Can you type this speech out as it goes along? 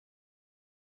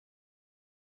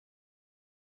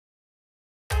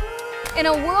In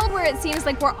a world where it seems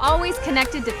like we're always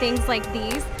connected to things like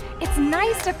these, it's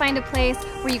nice to find a place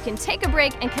where you can take a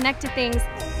break and connect to things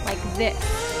like this.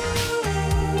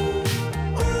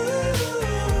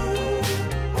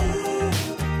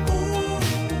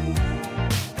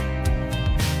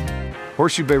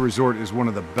 Horseshoe Bay Resort is one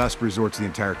of the best resorts in the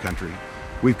entire country.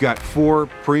 We've got 4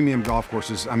 premium golf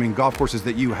courses. I mean, golf courses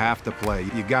that you have to play.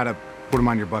 You gotta put them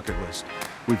on your bucket list.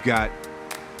 We've got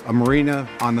a marina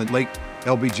on the Lake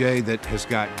LBJ that has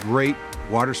got great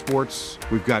water sports.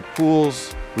 We've got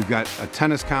pools. We've got a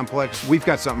tennis complex. We've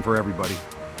got something for everybody.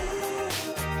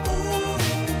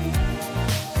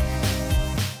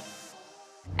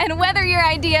 And whether your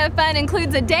idea of fun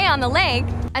includes a day on the lake,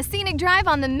 a scenic drive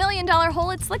on the $1 million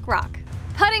hole at Slick Rock,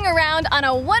 putting around on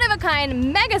a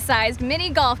one-of-a-kind, mega-sized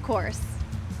mini golf course,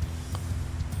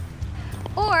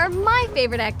 or my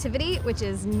favorite activity, which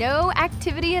is no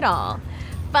activity at all.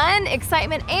 Fun,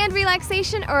 excitement, and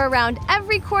relaxation are around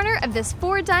every corner of this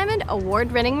 4-diamond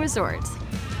award-winning resort.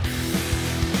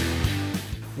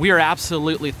 We are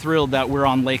absolutely thrilled that we're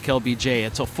on Lake LBJ.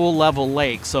 It's a full-level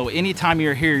lake, so anytime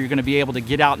you're here, you're going to be able to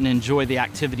get out and enjoy the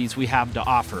activities we have to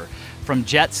offer. From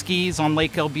jet skis on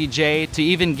Lake LBJ to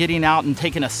even getting out and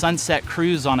taking a sunset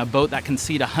cruise on a boat that can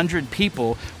seat 100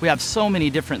 people, we have so many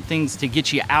different things to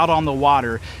get you out on the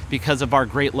water because of our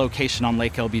great location on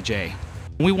Lake LBJ.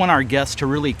 We want our guests to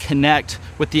really connect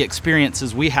with the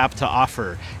experiences we have to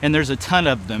offer, and there's a ton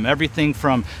of them. Everything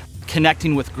from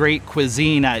connecting with great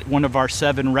cuisine at one of our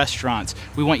 7 restaurants.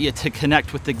 We want you to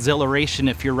connect with exhilaration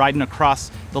if you're riding across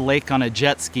the lake on a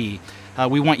jet ski.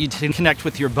 We want you to connect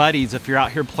with your buddies if you're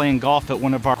out here playing golf at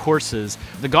one of our courses.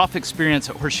 The golf experience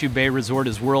at Horseshoe Bay Resort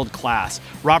is world class.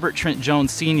 Robert Trent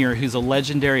Jones Sr., who's a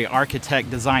legendary architect,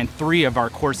 designed 3 of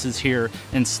our courses here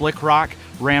in Slick Rock,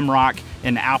 Ram Rock,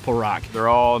 and Apple Rock. They're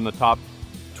all in the top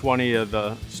 20 of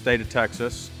the state of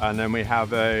Texas. And then we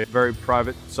have a very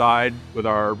private side with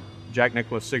our Jack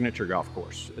Nicklaus signature golf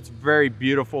course. It's a very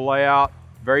beautiful layout,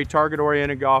 very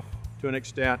target-oriented golf to an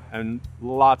extent, and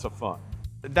lots of fun.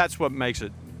 That's what makes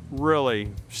it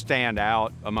really stand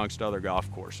out amongst other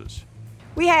golf courses.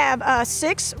 We have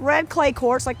 6 red clay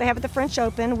courts like they have at the French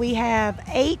Open. We have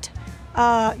 8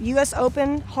 US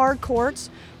Open hard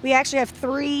courts. We actually have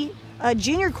 3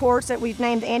 junior courts that we've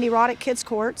named Andy Roddick Kids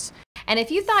Courts. And if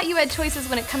you thought you had choices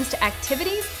when it comes to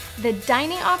activities, the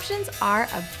dining options are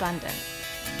abundant.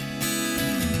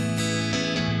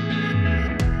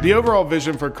 The overall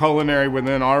vision for culinary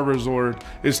within our resort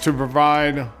is to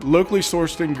provide locally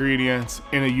sourced ingredients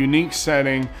in a unique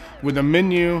setting with a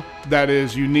menu that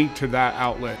is unique to that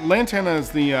outlet. Lantana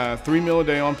is the 3 meal a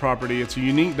day on property. It's a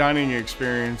unique dining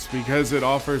experience because it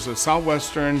offers a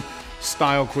Southwestern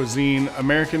style cuisine,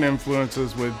 American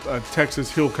influences with a Texas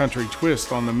Hill Country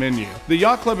twist on the menu. The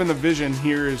Yacht Club and the vision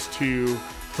here is to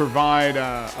provide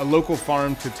a local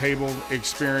farm to table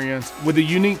experience with a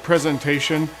unique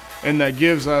presentation, and that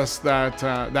gives us that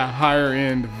higher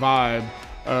end vibe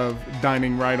of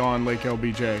dining right on Lake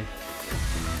LBJ.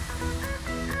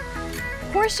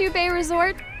 Horseshoe Bay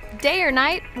Resort, day or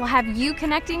night, will have you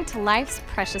connecting to life's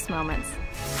precious moments.